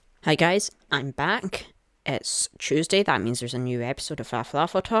Hi guys, I'm back. It's Tuesday, that means there's a new episode of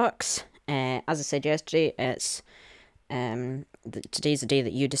Faflafo Talks. As I said yesterday, it's today's the day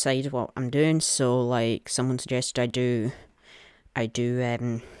that you decide what I'm doing. So, like someone suggested, I do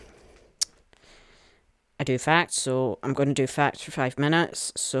facts. So I'm going to do facts for 5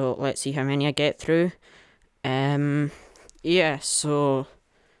 minutes. So let's see how many I get through. Yeah. So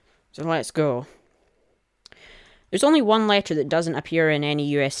let's go. There's only one letter that doesn't appear in any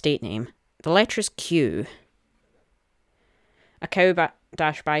US state name. The letter is Q. A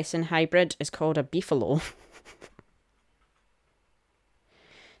cow-bison hybrid is called a beefalo.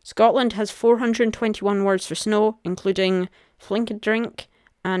 Scotland has 421 words for snow, including flinkadrink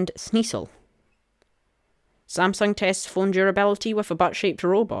and sneasel. Samsung tests phone durability with a butt-shaped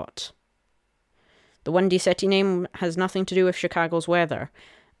robot. The Windy City name has nothing to do with Chicago's weather.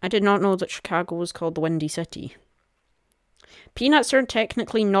 I did not know that Chicago was called the Windy City. Peanuts are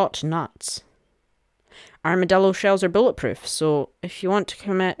technically not nuts. Armadillo shells are bulletproof, so if you want to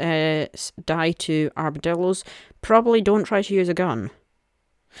commit die to armadillos, probably don't try to use a gun.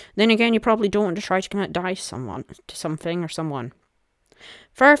 Then again, you probably don't want to try to commit die to something or someone.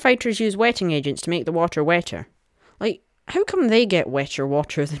 Firefighters use wetting agents to make the water wetter. Like, how come they get wetter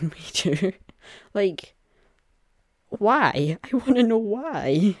water than we do? Like, why? I want to know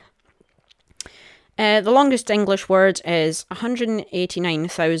why. The longest English word is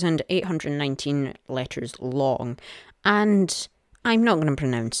 189,819 letters long, and I'm not going to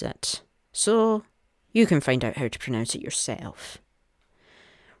pronounce it, so you can find out how to pronounce it yourself.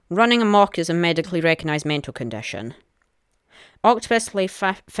 Running amok is a medically recognised mental condition. Octopus lay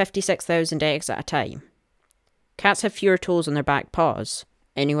 56,000 eggs at a time. Cats have fewer toes on their back paws.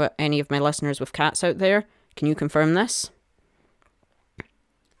 Any of my listeners with cats out there, can you confirm this?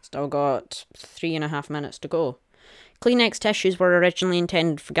 Still got 3.5 minutes to go. Kleenex tissues were originally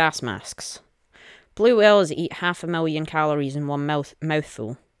intended for gas masks. Blue whales eat 500,000 calories in one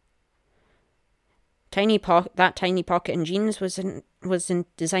mouthful. That tiny pocket in jeans was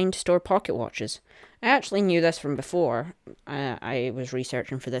designed to store pocket watches. I actually knew this from before. I was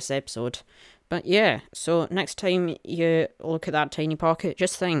researching for this episode. But yeah, so next time you look at that tiny pocket,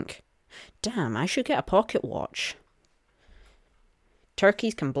 just think, damn, I should get a pocket watch.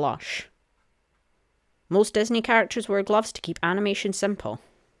 Turkeys can blush. Most Disney characters wear gloves to keep animation simple.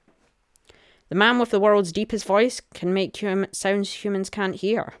 The man with the world's deepest voice can make sounds humans can't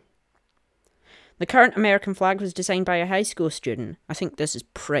hear. The current American flag was designed by a high school student. I think this is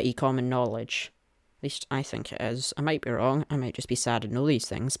pretty common knowledge. At least I think it is. I might be wrong. I might just be sad to know these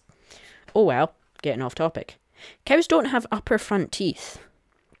things. Oh well, getting off topic. Cows don't have upper front teeth.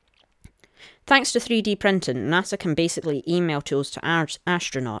 Thanks to 3D printing, NASA can basically email tools to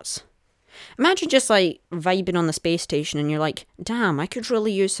astronauts. Imagine just like vibing on the space station and you're like, damn, I could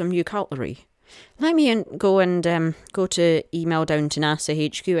really use some new cutlery. Let me go to email down to NASA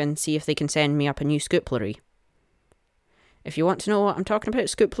HQ and see if they can send me up a new scooplery. If you want to know what I'm talking about,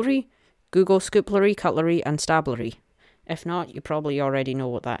 scooplery, Google scooplery, cutlery and stablery. If not, you probably already know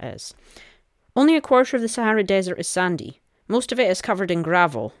what that is. Only a quarter of the Sahara Desert is sandy. Most of it is covered in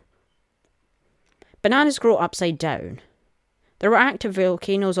gravel. Bananas grow upside down. There were active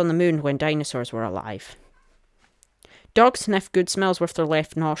volcanoes on the moon when dinosaurs were alive. Dogs sniff good smells with their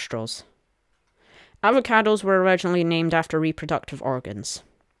left nostrils. Avocados were originally named after reproductive organs.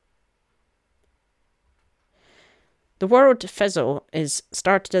 The word fizzle is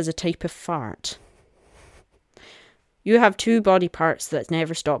started as a type of fart. You have two body parts that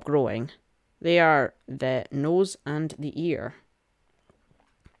never stop growing. They are the nose and the ear.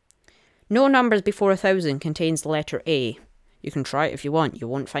 No numbers before 1,000 contains the letter A. You can try it if you want, you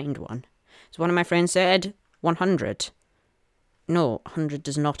won't find one. As one of my friends said, 100. No, 100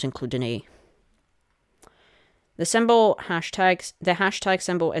 does not include an A. The hashtag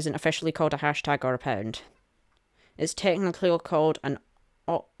symbol isn't officially called a hashtag or a pound. It's technically called an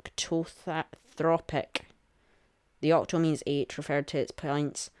octothropic. The octo means 8, referred to its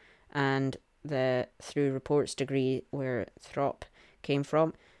points, and the through reports degree where throp came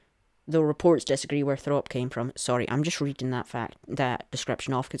from. Though reports disagree where throp came from. Sorry, I'm just reading that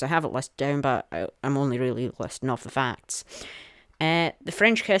description off because I have it listed down, but I'm only really listing off the facts. The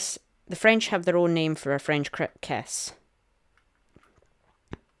French have their own name for a French kiss.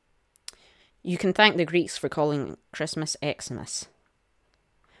 You can thank the Greeks for calling Christmas Xmas.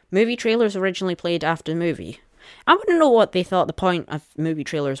 Movie trailers originally played after the movie. I want to know what they thought the point of movie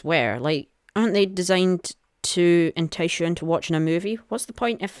trailers were. Like, aren't they designed to entice you into watching a movie? What's the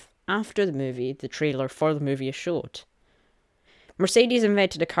point if after the movie, the trailer for the movie is showed? Mercedes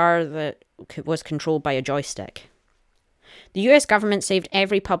invented a car that was controlled by a joystick. The US government saved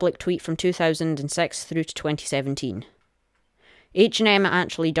every public tweet from 2006 through to 2017. H&M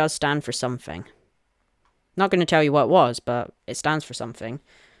actually does stand for something. Not going to tell you what it was, but it stands for something.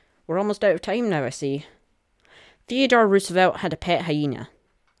 We're almost out of time now, I see. Theodore Roosevelt had a pet hyena.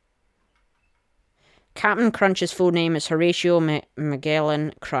 Captain Crunch's full name is Horatio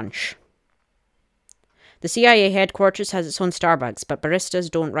Magellan Crunch. The CIA headquarters has its own Starbucks, but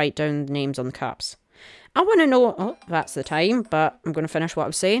baristas don't write down the names on the cups. I want to know... Oh, that's the time, but I'm going to finish what I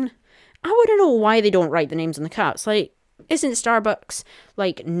was saying. I want to know why they don't write the names on the cups. Like, isn't Starbucks,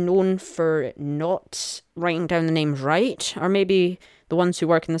 like, known for not writing down the names right? Or maybe the ones who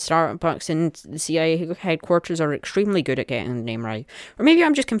work in the Starbucks in the CIA headquarters are extremely good at getting the name right. Or maybe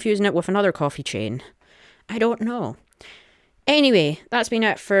I'm just confusing it with another coffee chain. I don't know. Anyway, that's been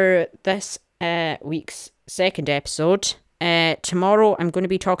it for this week's second episode. Tomorrow I'm going to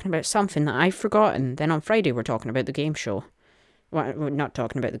be talking about something that I've forgotten. Then on Friday we're talking about the game show. Well, we're not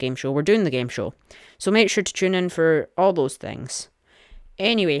talking about the game show. We're doing the game show. So make sure to tune in for all those things.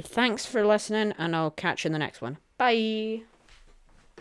 Anyway, thanks for listening, and I'll catch you in the next one. Bye!